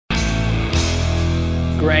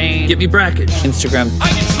grain. Give me brackets. Instagram. I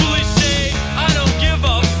can truly say I don't give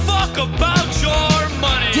a fuck about your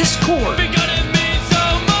money. Discord. Because it means so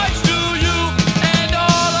much to you and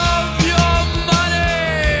all of your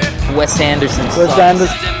money. Wes Anderson Wes sucks.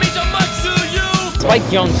 Anderson. It means so much to you. Spike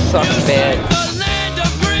Jones sucks bad. The land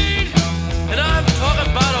of greed. And I'm talking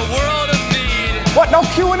about a world of need. What, no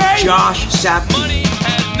Q&A? Josh Sapp. Money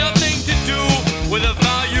has nothing to do with the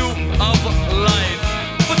value of life.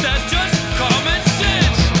 But that's just common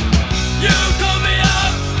sense. You call me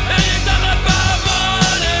up and you talk about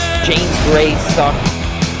money. James Gray sucks.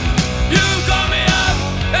 You call me up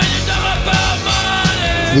and you talk about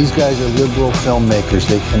money. These guys are liberal filmmakers.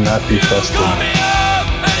 They cannot be You trusted. call me up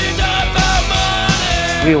and you talk about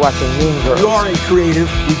money. We were watching Mean Girls. You are a creative.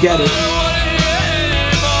 We get it. I wanna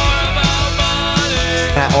hear more about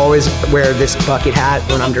money. I always wear this bucket hat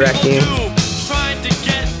when I'm directing. Trying to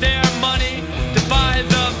get their money to buy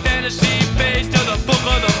the fantasy base to the book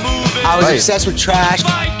or the movie. I was Right. obsessed with trash.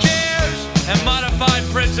 Modified cares and modified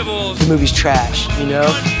principles. The movie's trash, you know?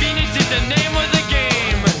 Convenience is the name of the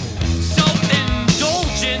game.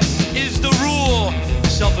 Self-indulgence is the rule.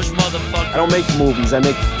 Selfish motherfucker. I don't make movies. I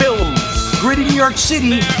make films. Gritty New York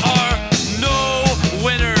City. There are no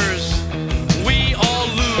winners. We all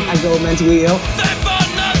lose. I go mentally ill. Say for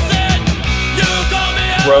nothing. You call me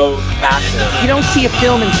up. Road massive. You don't see a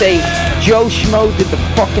film and say, Joe Schmo did the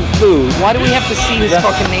fucking food. Why do we have to see his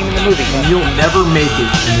fucking name in the movie? You'll never make it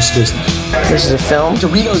in this business. This is a film.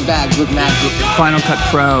 Doritos bags look magic. Final Cut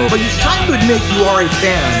Pro. But you trying to admit you are a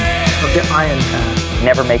fan of the Iron Man.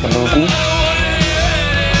 Never make a movie.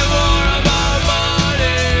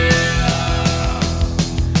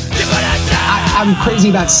 I'm crazy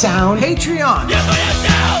about sound. Patreon.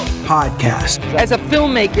 Podcast. As a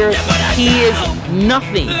filmmaker, he is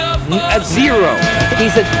nothing. A zero.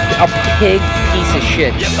 He's a pig piece of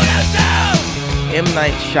shit. M.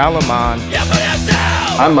 Night Shyamalan.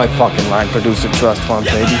 I'm my fucking line producer trust fund,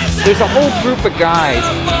 baby. There's a whole group of guys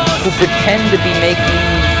who pretend to be making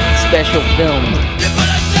special films.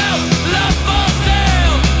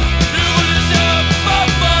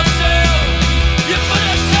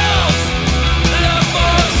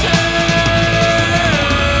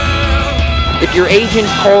 If your agent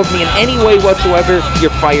calls me in any way whatsoever,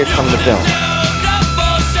 you're fired from the film.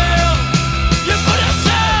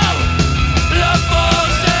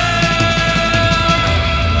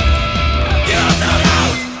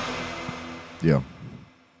 Yeah.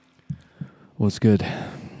 What's good?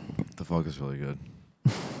 The fuck is really good.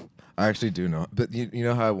 I actually do know. But you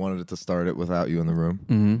know how I wanted it to start it without you in the room?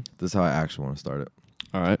 Mm-hmm. This is how I actually want to start it.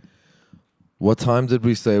 All right. What time did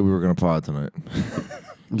we say we were going to pod tonight?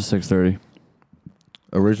 6:30.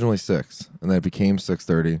 Originally 6, and then it became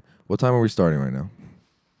 6:30. What time are we starting right now?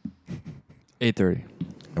 8:30.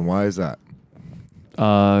 And why is that?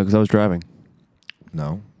 Because I was driving.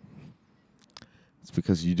 No. It's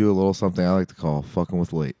because you do a little something I like to call fucking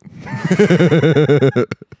with late.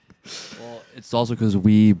 Well, it's also because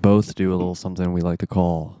we both do a little something we like to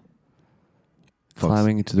call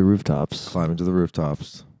climbing to the rooftops Climbing to the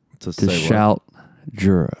rooftops. To to say shout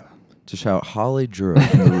Jura. What? To shout Holly Jura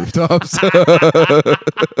from the rooftops.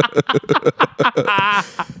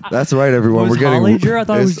 That's right, everyone. Was We're getting Holly Jura? I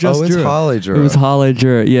thought it was just it's Jura. Holly Jura. It was Holly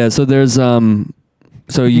Jura. Yeah. So there's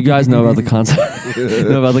So you guys know about the concept.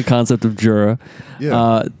 Know about the concept of Jura.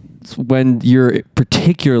 Yeah. When you're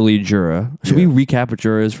particularly Jura. Should we recap what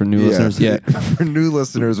Jura is for new listeners? Yeah. For new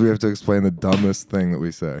listeners, we have to explain the dumbest thing that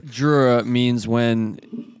we say. Jura means when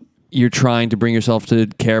you're trying to bring yourself to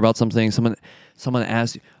care about something. Someone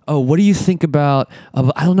asks you, "Oh, what do you think about?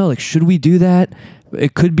 I don't know. Like, should we do that?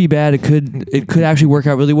 It could be bad. It could actually work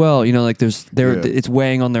out really well. You know, like it's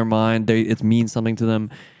weighing on their mind. It means something to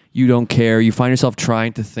them. You don't care. You find yourself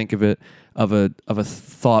trying to think of a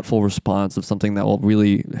thoughtful response of something that will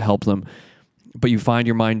really help them, but you find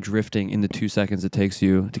your mind drifting in the 2 seconds it takes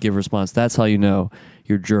you to give a response. That's how you know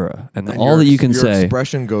you're Jura. And all that you can your say,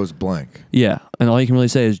 expression goes blank. yeah, and all you can really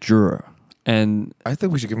say is Jura. And I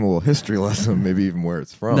think we should give him a little history lesson, maybe even where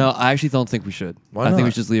it's from. no, I actually don't think we should. Why I think we not?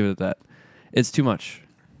 should just leave it at that. It's too much.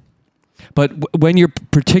 But when you're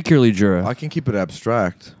particularly Jura, I can keep it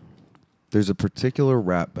abstract. There's a particular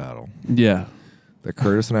rap battle yeah, that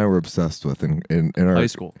Curtis and I were obsessed with in our high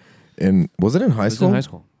school. Was it in high It was school? in high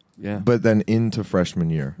school. Yeah. But then into freshman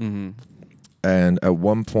year. Mm-hmm. And at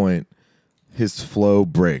one point, his flow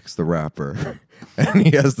breaks, the rapper. And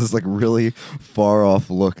he has this like really far off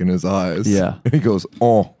look in his eyes. Yeah. And he goes,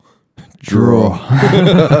 oh, draw.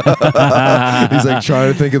 He's like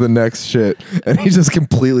trying to think of the next shit. And he just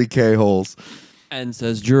completely K-holes. And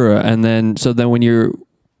says Jura. And then when you're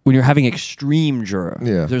having extreme Jura,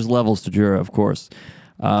 Yeah. there's levels to Jura, of course.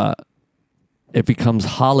 it becomes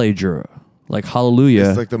Halle Jura, like Hallelujah,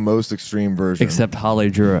 It's like the most extreme version. except Halle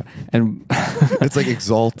Jura, and it's like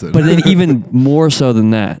exalted. but then even more so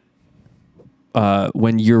than that,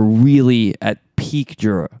 when you're really at peak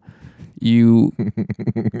Jura, you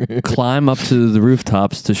climb up to the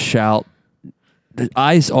rooftops to shout.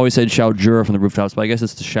 I always said shout Jura from the rooftops, but I guess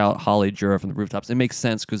it's to shout Halle Jura from the rooftops. It makes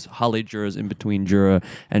sense because Halle Jura is in between Jura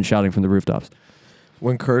and shouting from the rooftops.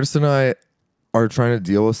 When Curtis and I are trying to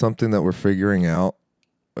deal with something that we're figuring out,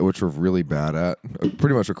 which we're really bad at,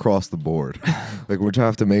 pretty much across the board, like we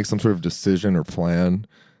have to make some sort of decision or plan.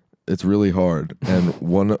 It's really hard, and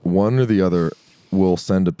one or the other will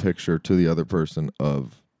send a picture to the other person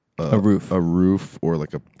of A roof, or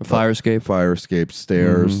like a fire escape,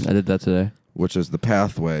 stairs. I did that today. Which is the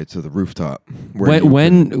pathway to the rooftop. Where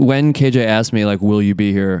When KJ asked me like, "Will you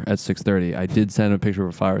be here at 6:30?" I did send a picture of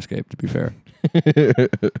a fire escape. To be fair,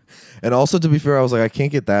 and also to be fair, I was like, I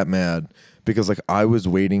can't get that mad because like I was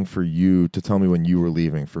waiting for you to tell me when you were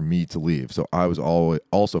leaving for me to leave. So I was always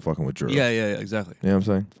also fucking with Drew. yeah, exactly. You know what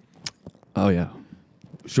I'm saying? Oh yeah.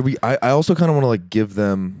 Should we? I also kind of want to like give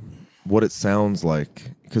them what it sounds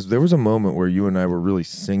like because there was a moment where you and I were really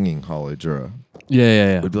singing Halle Jura.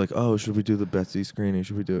 Yeah. We'd be like, oh, should we do the Betsy screening?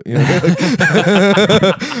 Should we do it? You know?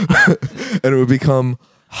 And it would become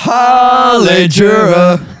Halle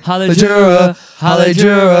Jura, Halle Jura, Halle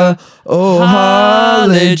Jura, oh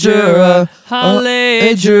Halle Jura,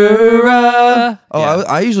 Halle Jura. Oh, Yeah.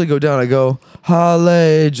 I usually go down. I go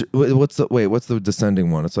Halle. What's the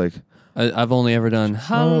descending one? It's like I've only ever done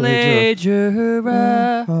Halle Halle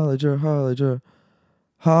Jura. Halle Jura, Halle Jura.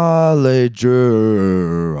 Halle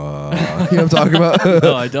Jura. You know what I'm talking about?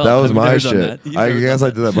 No, I don't. That was I've my never done shit. that. You've I never guess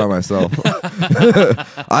done I did that by myself.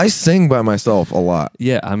 I sing by myself a lot.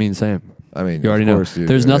 Yeah, I mean, same. I mean, You already of know. course you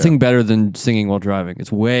There's do, nothing yeah. better than singing while driving.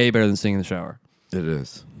 It's way better than singing in the shower. It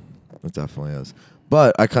is. It definitely is.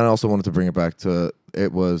 But I kind of also wanted to bring it back to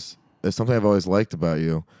it's something I've always liked about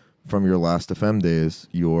you from your Last FM days,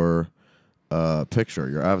 your picture,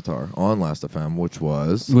 your avatar on Last FM, which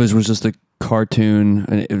was It was just a cartoon,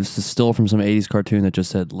 and it was still from some 80s cartoon that just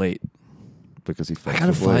said late. because he I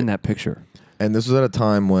gotta find that picture. And this was at a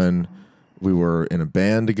time when we were in a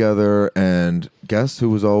band together, and guess who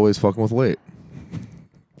was always fucking with late?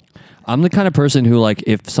 I'm the kind of person who, like,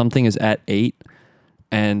 if something is at 8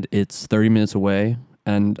 and it's 30 minutes away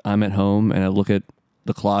and I'm at home and I look at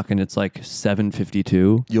the clock and it's like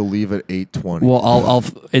 7:52, You'll leave at 8:20. well,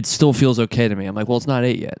 it still feels okay to me. I'm like, well, it's not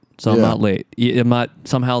 8 yet, so I'm Yeah. not late. I'm not,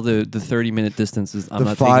 somehow the 30-minute distance is, I'm the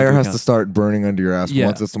not taking fire into has to account. start burning under your ass Yeah.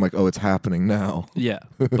 once it's like, oh, it's happening now. Yeah,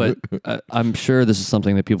 but I'm sure this is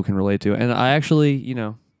something that people can relate to, and I actually,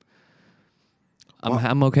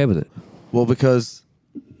 I'm okay with it. Well, because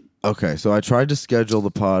so I tried to schedule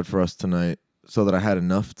the pod for us tonight so that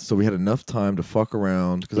we had enough time to fuck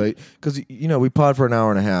around because we pod for an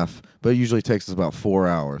hour and a half, but it usually takes us about 4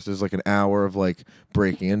 hours. There's like an hour of like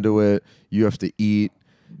breaking into it. You have to eat,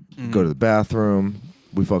 go to the bathroom.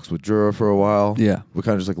 We fucks with Jura for a while. Yeah. We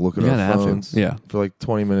kind of just like look at You our kinda have to, phones. yeah. For like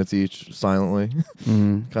 20 minutes each silently.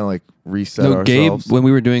 Mm-hmm. Kind of like reset No, Gabe, ourselves. when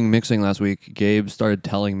we were doing mixing last week, Gabe started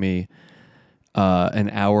telling me an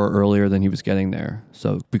hour earlier than he was getting there.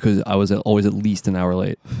 So because I was always at least an hour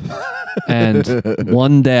late, and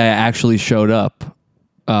one day I actually showed up,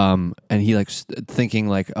 and he like thinking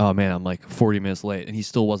like, oh man, I'm like 40 minutes late, and he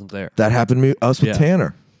still wasn't there. That happened to us with Yeah.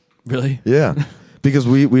 Tanner. Really? Yeah. Because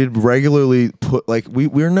we'd regularly put like we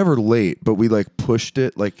were never late, but we like pushed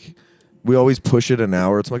it like we always push it an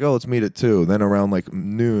hour. It's like, oh, let's meet at 2. Then around like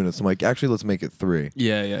noon, it's like, actually, let's make it 3.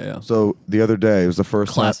 Yeah. So the other day, it was the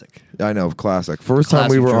first Classic. time. I know, classic. First time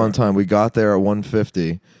we Classic were Jordan. on time. We got there at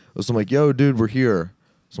 1:50. So I'm like, yo, dude, we're here.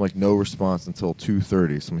 So I'm like, no response until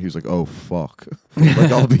 2:30. So he was like, oh, fuck.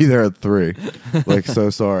 Like, I'll be there at 3. Like,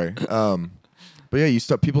 so sorry. But yeah,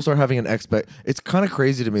 people start having an It's kind of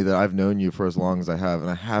crazy to me that I've known you for as long as I have,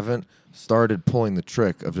 and I haven't started pulling the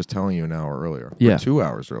trick of just telling you an hour earlier. Yeah. Or 2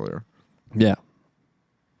 hours earlier. Yeah.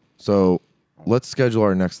 So let's schedule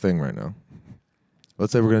our next thing right now.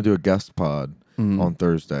 Let's say we're going to do a guest pod on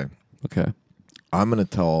Thursday. Okay. I'm going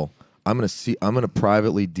to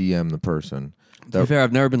privately DM the person. To be fair,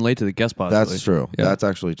 I've never been late to the guest pod. That's true. Yeah. That's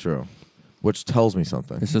actually true. Which tells me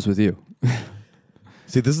something. It's just with you.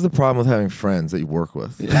 See, this is the problem with having friends that you work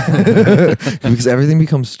with. Because everything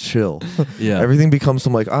becomes chill. Yeah. Everything becomes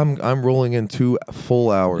some like, I'm rolling in 2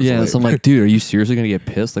 full hours Yeah, late. so I'm like, dude, are you seriously gonna get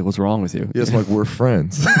pissed? Like, what's wrong with you? Yes, I'm like, we're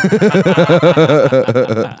friends.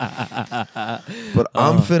 But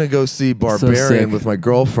I'm finna go see Barbarian sick. with my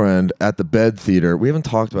girlfriend at the Bed Theater. We haven't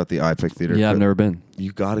talked about the iPic Theater. Yeah, I've but never been.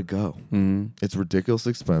 You gotta go. Mm-hmm. It's ridiculously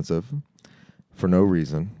expensive. for no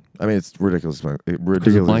reason. I mean, it's ridiculous. blankets.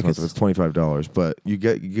 Expensive. It's $25, but you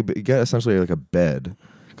get essentially like a bed.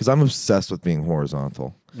 Because I'm obsessed with being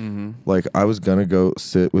horizontal. Mm-hmm. Like I was gonna go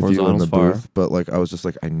sit with you in the Horizontal's fire. booth, but like I was just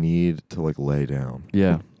like I need to like lay down.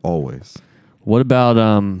 Yeah. Always. What about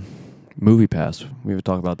Movie Pass? We haven't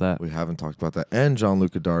talked about that. We haven't talked about that. And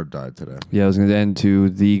Jean-Luc Godard died today. Yeah, I was going to end to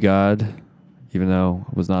The God, even though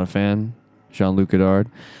I was not a fan. Jean-Luc Godard.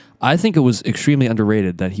 I think it was extremely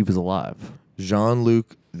underrated that he was alive.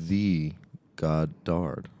 Jean-Luc the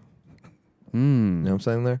Godard. You know what I'm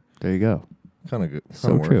saying there? There you go. Kind of good. So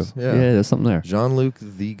Kinda true. works. Yeah, there's something there. Jean-Luc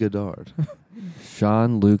the Godard.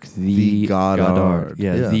 Jean-Luc the Godard.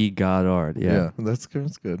 Yeah, The Godard. Yeah. That's good.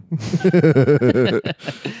 That's good.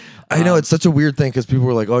 I know it's such a weird thing because people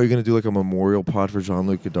were like, "Oh, you're gonna do like a memorial pod for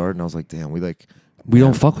Jean-Luc Godard," and I was like, "Damn, we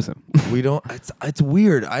don't fuck with him. we don't." It's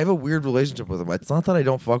weird. I have a weird relationship with him. It's not that I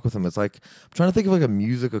don't fuck with him. It's like I'm trying to think of like a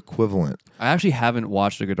music equivalent. I actually haven't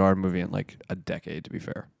watched a Godard movie in like a decade, to be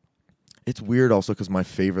fair. It's weird also because my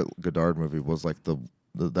favorite Godard movie was like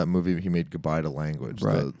that movie he made, Goodbye to Language,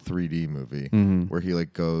 Right. the 3D movie Mhm. where he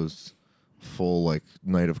like goes full like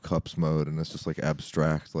Knight of Cups mode and it's just like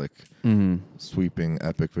abstract like sweeping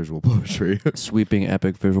epic visual poetry. Sweeping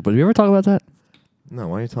epic visual. But did you ever talk about that? No,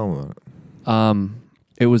 why don't you tell me about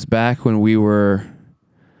it? It was back when we were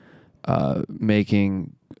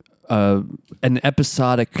making an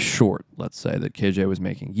episodic short, let's say, that KJ was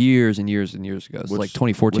making years and years and years ago. It's like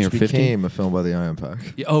 2014 or 15. Which became a film by the Ion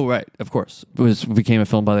Pack. Yeah, oh, right. Of course. It became a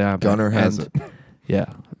film by the Iron Pack. Gunnar has it. Yeah.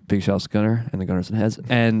 Big shouts to Gunnar and the Gunnars and Heads.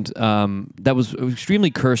 And that was an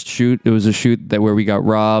extremely cursed shoot. It was a shoot where we got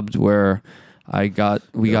robbed, where we got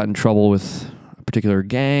in trouble with a particular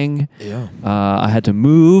gang. Yeah. I had to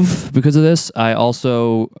move because of this. I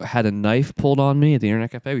also had a knife pulled on me at the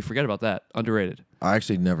Internet Cafe. We forget about that. Underrated. I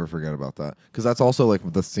actually never forget about that because that's also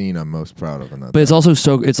like the scene I'm most proud of in that. But it's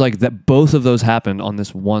also it's like that both of those happened on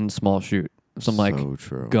this one small shoot. So I'm like, So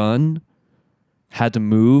true. gun, had to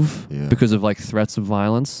move Yeah. because of like threats of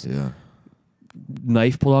violence. Yeah.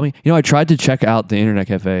 Knife pulled on me. You know, I tried to check out the Internet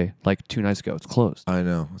Cafe like 2 nights ago. It's closed. I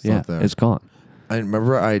know. It's Yeah, not there. it's gone. I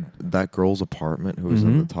remember that girl's apartment who was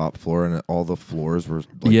in the top floor and all the floors were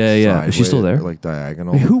like Yeah. Is she still sideways, there? like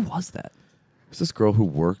diagonal. Wait, who was that? It's this girl who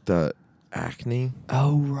worked at Acne.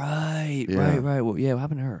 Oh, right. Yeah. Right. Well, yeah, what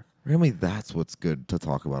happened to her? Really, that's what's good to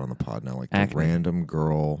talk about on the pod now. Like the Acne. random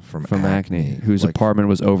girl from Acne, whose like, apartment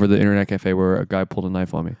was over the Internet Cafe where a guy pulled a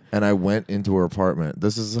knife on me. And I went into her apartment.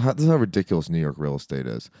 This is how ridiculous New York real estate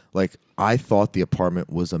is. Like, I thought the apartment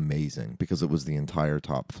was amazing because it was the entire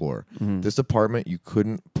top floor. This apartment, you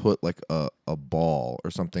couldn't put like a ball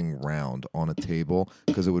or something round on a table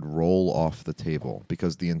because it would roll off the table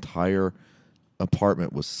because the entire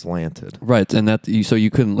apartment was slanted. Right, and so you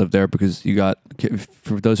couldn't live there because you got.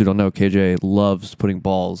 For those who don't know, KJ loves putting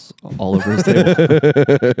balls all over his table.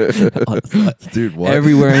 Dude, what?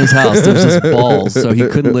 Everywhere in his house, there's just balls, so he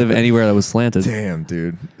couldn't live anywhere that was slanted. Damn,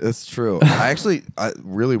 dude. That's true.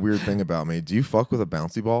 Really weird thing about me. Do you fuck with a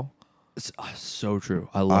bouncy ball? It's so true.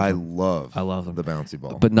 I I love love them. the bouncy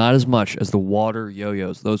ball. but not as much as the water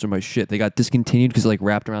yo-yos. Those are my shit. They got discontinued because like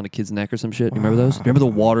wrapped around a kid's neck or some shit. You remember those? Remember the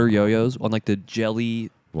water yo-yos on like the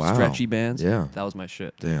jelly Wow. stretchy bands? Yeah. That was my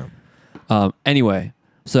shit. Damn. Anyway,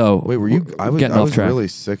 so Wait, were you? I was getting off track. really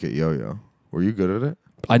sick at yo-yo. Were you good at it?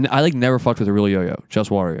 I like never fucked with a real yo-yo,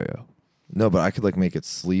 just water yo-yo. No, but I could like make it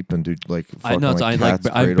sleep and do like I fucking know. like I cat's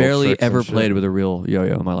I cradle barely tricks and ever shit. played with a real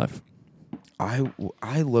yo-yo in my life.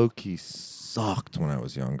 I low key sucked when I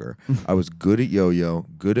was younger. I was good at yo-yo,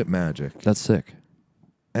 good at magic, That's sick.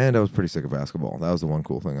 and I was pretty sick at basketball. That was the one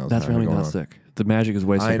cool thing I was. That's having really going not on. sick. The magic is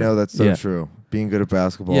way sicker. I know that's so Yeah. true. Being good at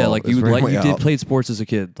basketball. Yeah, like is you really did out. played sports as a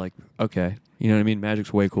kid. Like, okay, you know what I mean?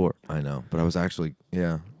 Magic's way cooler. I know, but I was actually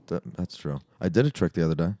that's true. I did a trick the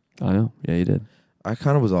other day. I know. Yeah, you did. I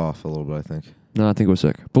kind of was off a little bit, I think. No, I think it was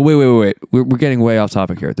sick. But wait. We're getting way off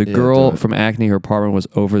topic here. The Yeah, girl do it. from Acne, her apartment was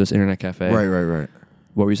over this Internet Cafe. Right.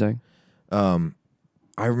 What were you saying?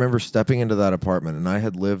 I remember stepping into that apartment, and I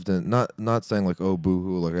had lived in not saying like oh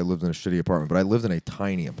boo-hoo, like I lived in a shitty apartment, but I lived in a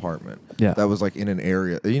tiny apartment. Yeah. That was like in an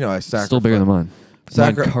area. You know, I sacrificed. Still bigger than mine.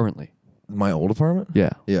 Mine currently. My old apartment.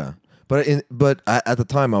 Yeah. Yeah. But at the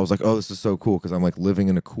time I was like, oh, this is so cool because I'm like living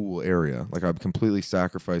in a cool area. Like I'm completely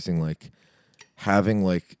sacrificing like having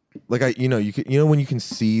like when you can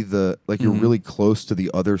see the like you're really close to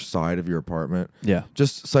the other side of your apartment. Yeah.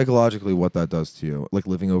 Just psychologically what that does to you. Like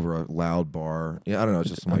living over a loud bar. Yeah, I don't know. It's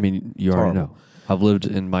just I like, mean, you it's already horrible. know. I've lived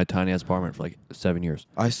in my tiny ass apartment for like 7 years.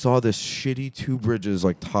 I saw this shitty Two Bridges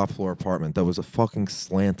like top floor apartment that was a fucking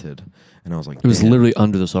slanted, and I was like, It was damn. literally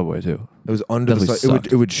under the subway too. It was under the Definitely side.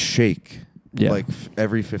 sucked. It would shake. Yeah. like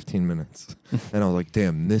every 15 minutes. And I was like,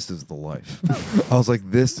 damn, this is the life. I was like,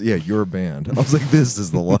 this, yeah, you're a band. I was like, this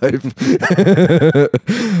is the life.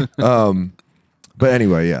 But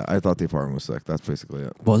anyway, yeah, I thought the apartment was sick. That's basically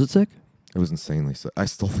it. Was it sick? It was insanely sick. I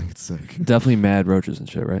still think it's sick. Definitely mad roaches and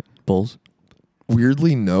shit, right? Bulls.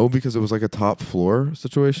 Weirdly, no, because it was like a top floor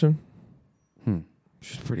situation.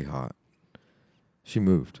 She's pretty hot. She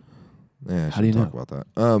moved. Yeah, How do you talk know? about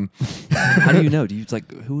that? How do you know? Do you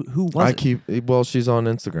like who was I it? keep. Well, she's on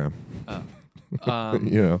Instagram. Um,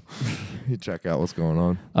 You know, you check out what's going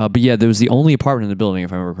on. but yeah, there was the only apartment in the building,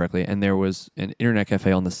 if I remember correctly, and there was an internet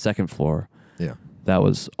cafe on the second floor. Yeah, That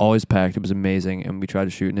was always packed. It was amazing, and we tried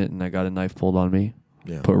to shoot in it, and I got a knife pulled on me,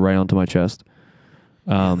 yeah. put right onto my chest.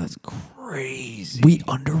 That's crazy. We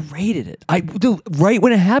underrated it. Dude, right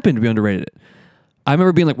when it happened, we underrated it. I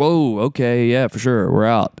remember being like, "Whoa, okay, yeah, for sure, we're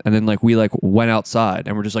out." And then like we like went outside,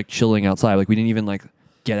 and we're just like chilling outside. Like we didn't even like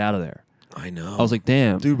get out of there. I know. I was like,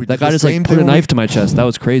 "Damn, Dude, we that did guy the just like same put a thing when knife we- to my chest. That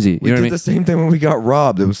was crazy." we You know did what I mean? the same thing when we got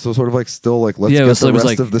robbed. It was so sort of like still like let's Yeah, get it was the rest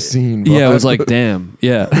like- of the scene. Yeah, it was vibe. like, damn,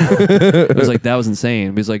 yeah. It was like that was insane.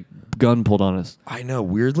 It was like gun pulled on us. I know.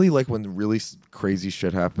 Weirdly, like when really crazy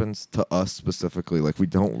shit happens to us specifically, like we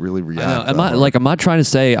don't really react. I know. that hard. I'm not trying to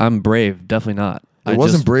say I'm brave. Definitely not. It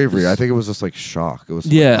wasn't bravery. I think it was just like shock. It was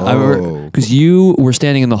Yeah, like, I remember because you were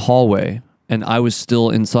standing in the hallway and I was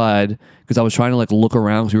still inside because I was trying to like look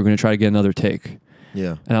around because we were going to try to get another take.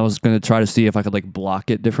 Yeah. And I was going to try to see if I could like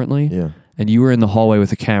block it differently. Yeah. And you were in the hallway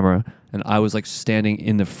with a camera, and I was like standing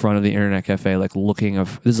in the front of the internet cafe, like looking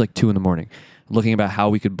this is like 2 a.m, looking about how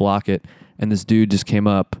we could block it. And this dude just came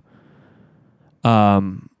up,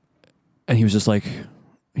 and he was like,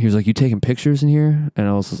 "You taking pictures in here?" And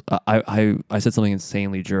I said something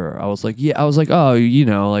insanely juror. I was like, "Oh, you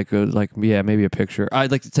know, yeah, maybe a picture." I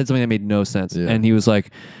like said something that made no sense. Yeah. And he was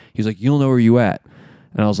like, "You don't know where you at?"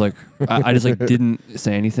 And I was like, I just like didn't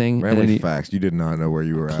say anything. And then Rambling he- facts. You did not know where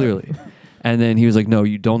you were clearly. And then he was like, "No,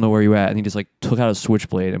 you don't know where you at." And he just like took out a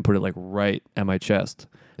switchblade and put it like right at my chest.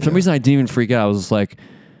 For some Yeah. reason, I didn't even freak out. I was like,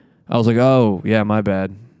 "Oh yeah, my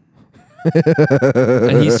bad."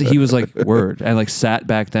 And he was like, "Word," and like sat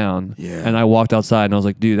back down. Yeah. And I walked outside and I was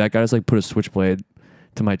like, "Dude, that guy just like put a switchblade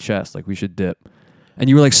to my chest. Like we should dip." And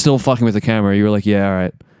you were like still fucking with the camera. You were like, "Yeah, all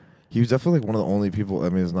right." He was definitely like one of the only people. I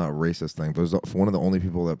mean, it's not a racist thing, but it was one of the only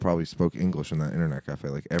people that probably spoke English in that internet cafe.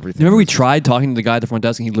 Like everything. Remember we was- tried talking to the guy at the front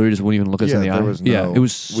desk and he literally just wouldn't even look us Yeah, in the eye. there was no. Yeah, it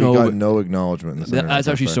was so. We got no acknowledgement in this. internet That's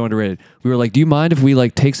actually cafe. so underrated. We were like, "Do you mind if we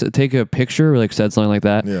like take a picture?" Or like said something like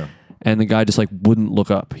that. Yeah. And the guy just like wouldn't look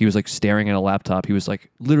up. He was like staring at a laptop. He was like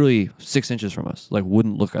literally 6 inches from us. Like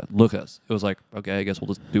wouldn't look us. It was like, okay, I guess we'll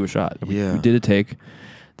just do a shot. And Yeah. we did a take.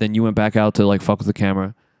 Then you went back out to like fuck with the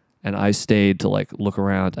camera, and I stayed to like look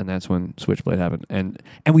around, and that's when Switchblade happened. And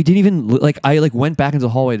we didn't even like I like went back into the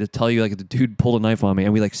hallway to tell you like the dude pulled a knife on me,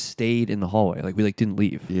 and we like stayed in the hallway. Like we like didn't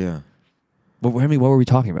leave. Yeah. What were we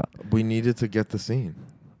talking about? We needed to get the scene.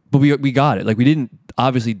 But we got it. Like we didn't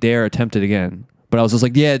obviously dare attempt it again. But I was just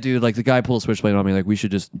like, "Yeah, dude, like the guy pulled a switchblade on me. Like we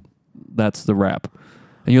should just, that's the wrap."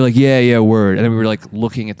 And you're like, "Yeah, word." And then we were like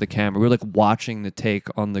looking at the camera. We were like watching the take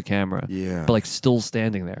on the camera. Yeah. But like still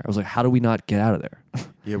standing there. I was like, "How do we not get out of there?"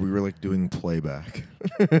 Yeah, we were like doing playback.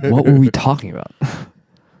 What were we talking about?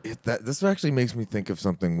 This actually makes me think of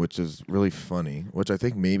something which is really funny, which I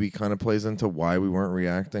think maybe kind of plays into why we weren't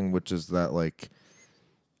reacting, which is that like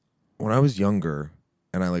when I was younger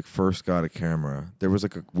and I like first got a camera, there was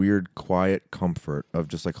like a weird quiet comfort of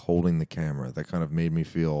just like holding the camera that kind of made me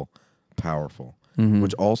feel powerful,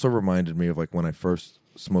 which also reminded me of like when I first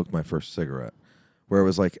smoked my first cigarette, where it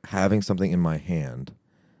was like having something in my hand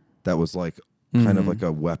that was like kind of like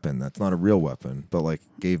a weapon that's not a real weapon, but like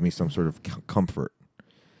gave me some sort of comfort.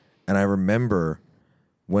 And I remember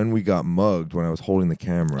when we got mugged, when I was holding the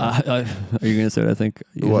camera. Are you gonna say what I think?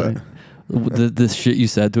 What? The shit you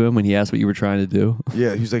said to him when he asked what you were trying to do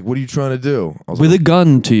Yeah, he's like, "What are you trying to do?" I was with like, a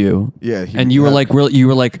gun to you. Yeah, And you were like,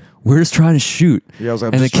 "We're just trying to shoot." Yeah, I was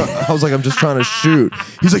like, And I'm just trying to shoot.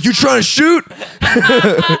 He's like, "You trying to shoot?"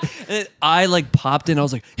 And I like popped in. I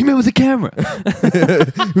was like, "He meant with the camera."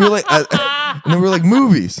 We were like, and then we were like,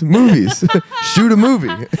 movies, shoot a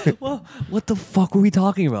movie. Well, what the fuck were we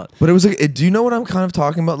talking about? But it was like, do you know what I'm kind of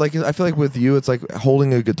talking about? Like, I feel like with you, it's like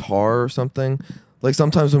holding a guitar or something. Like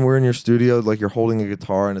sometimes when we're in your studio, like you're holding a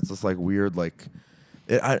guitar and it's just like weird, like,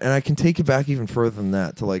 and I can take it back even further than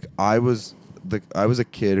that to like I was a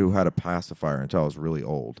kid who had a pacifier until I was really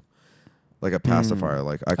old, like a pacifier.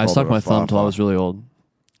 Like I sucked my thumb till I fa-fa. was really old,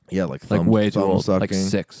 Yeah, like like thumb, way too thumb old, like sucking.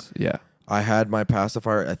 6. Yeah. I had my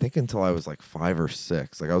pacifier, I think, until I was like 5 or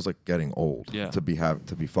 6. Like I was like getting old Yeah. to be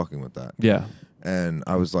fucking with that. Yeah. And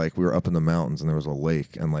I was like, we were up in the mountains and there was a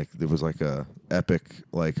lake, and like there was like a epic,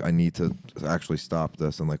 like I need to actually stop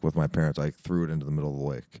this, and like with my parents I threw it into the middle of the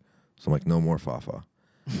lake. So I'm like, no more Fafa.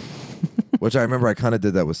 Which I remember I kind of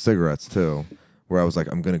did that with cigarettes too, where I was like,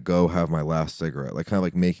 I'm gonna go have my last cigarette, like kind of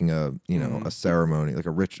like making a a ceremony, like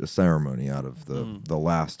a ceremony out of the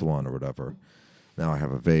last one or whatever. Now I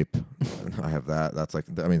have a vape. I have that. That's like,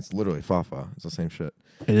 I mean, it's literally Fafa. It's the same shit.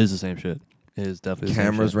 It is the same shit. It is definitely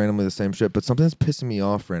Cameras the same shit. randomly the same shit. But something that's pissing me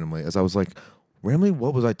off randomly is I was like, randomly,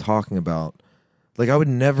 what was I talking about? Like, I would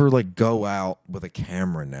never like go out with a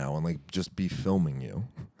camera now and like just be filming you,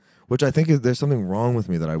 which I think there's something wrong with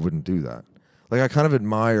me that I wouldn't do that. Like, I kind of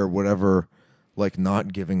admire whatever like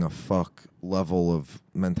not giving a fuck level of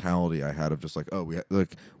mentality I had of just like, oh,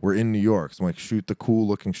 we're in New York, so I'm like, shoot the cool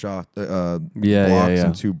looking shot, blocks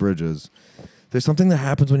and 2 bridges. There's something that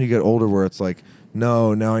happens when you get older where it's like,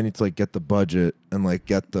 no, now I need to like get the budget and like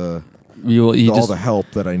get all the help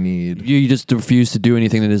that I need. You just refuse to do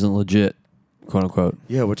anything that isn't legit, quote unquote.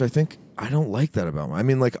 Yeah, which I think I don't like that about me. I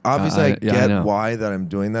mean, like, obviously I get why that I'm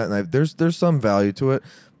doing that, and there's some value to it,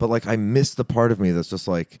 but like I miss the part of me that's just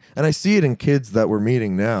like, and I see it in kids that we're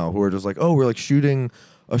meeting now who are just like, oh, we're like shooting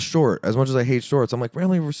a short. As much as I hate shorts, I'm like,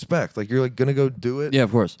 randomly respect. Like, you're like gonna go do it. Yeah,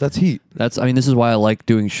 of course. That's heat. I mean, this is why I like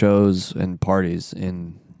doing shows and parties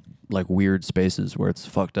in like weird spaces where it's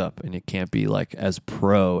fucked up and it can't be like as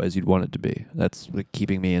pro as you'd want it to be. That's like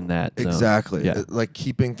keeping me in that zone. Exactly. Yeah. Like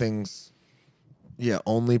keeping things,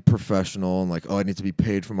 only professional, and like, oh, I need to be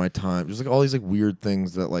paid for my time. Just like all these like weird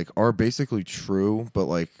things that like are basically true, but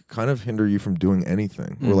like kind of hinder you from doing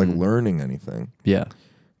anything or like learning anything. Yeah.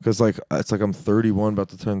 Because like it's like I'm 31, about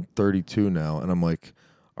to turn 32 now, and I'm like,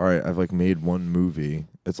 all right, I've like made one movie.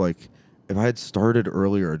 It's like if I had started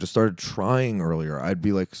earlier, just started trying earlier, I'd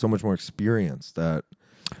be like so much more experienced at.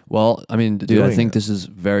 Well, I mean, dude, I think this is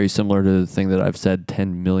very similar to the thing that I've said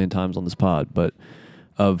 10 million times on this pod, but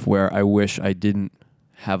of where I wish I didn't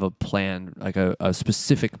have a plan, like a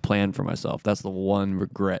specific plan for myself. That's the one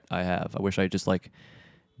regret I have. I wish I just like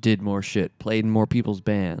did more shit, played in more people's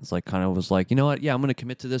bands, like kind of was like, you know what? Yeah, I'm going to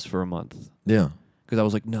commit to this for a month. Yeah. Because I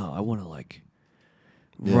was like, no, I want to like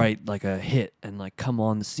write like a hit and like come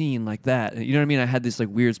on the scene like that. You know what I mean? I had these like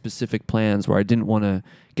weird specific plans where I didn't want to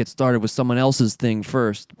get started with someone else's thing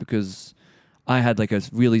first because I had like a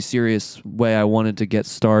really serious way I wanted to get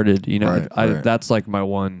started. You know, right. That's like my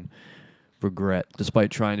one regret,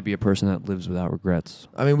 despite trying to be a person that lives without regrets.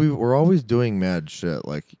 I mean, we're always doing mad shit.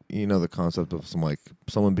 Like, you know, the concept of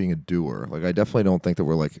someone being a doer. Like, I definitely don't think that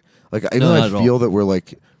we're like even though I feel that we're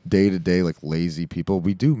like day to day like lazy people,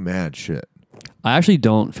 we do mad shit. I actually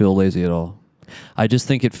don't feel lazy at all. I just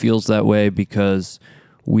think it feels that way because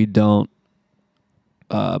we don't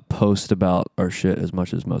post about our shit as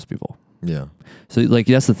much as most people. Yeah. So like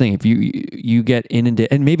that's the thing. If you get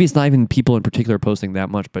inundated, and maybe it's not even people in particular posting that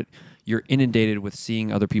much, but you're inundated with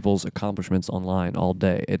seeing other people's accomplishments online all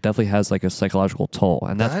day. It definitely has like a psychological toll,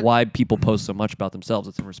 and that's why people post so much about themselves.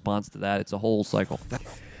 It's in response to that. It's a whole cycle.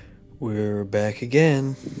 We're back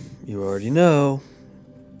again. You already know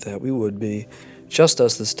that we would be. Just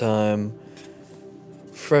us this time.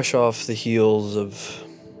 Fresh off the heels of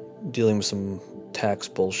dealing with some tax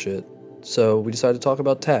bullshit. So we decided to talk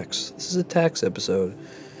about tax. This is a tax episode.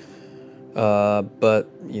 But,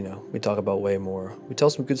 you know, we talk about way more. We tell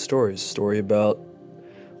some good stories. Story about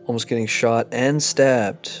almost getting shot and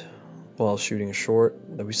stabbed while shooting a short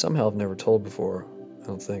that we somehow have never told before, I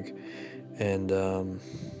don't think. And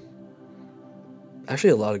actually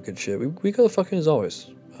a lot of good shit. We go the fucking as always.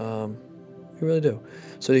 We really do.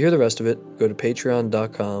 So to hear the rest of it, go to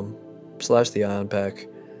patreon.com/theionpack.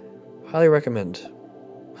 Highly recommend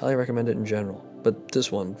it in general, but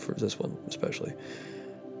for this one especially.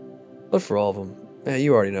 But for all of them,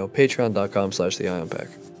 you already know, patreon.com/theionpack.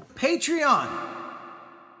 Patreon!